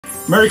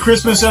Merry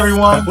Christmas,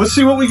 everyone. Let's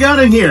see what we got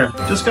in here.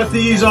 Just got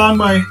these on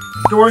my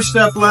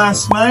doorstep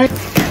last night.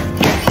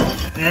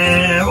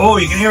 And, oh,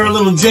 you can hear a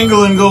little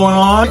jingling going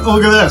on. Oh,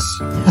 look at this.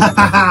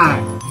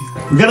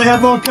 We're gonna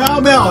have more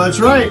cowbell, that's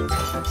right.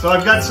 So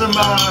I've got some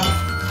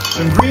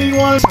green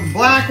ones, some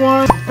black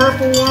ones, some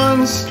purple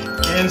ones,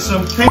 and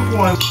some pink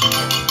ones.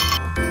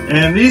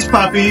 And these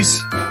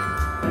puppies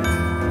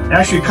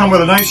actually come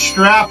with a nice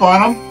strap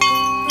on them.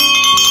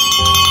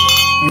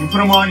 You can put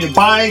them on your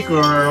bike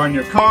or on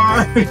your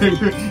car,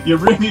 your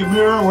rearview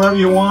mirror, wherever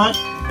you want.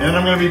 And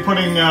I'm going to be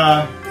putting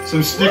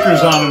some stickers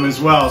on them as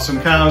well,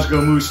 some Cows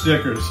Go Moo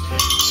stickers.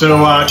 So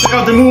check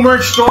out the Moo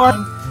merch store,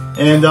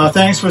 and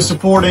thanks for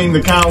supporting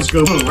the Cows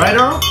Go Moo. Right,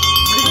 Earl? What do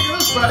you think of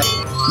this, buddy?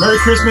 Merry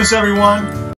Christmas, everyone.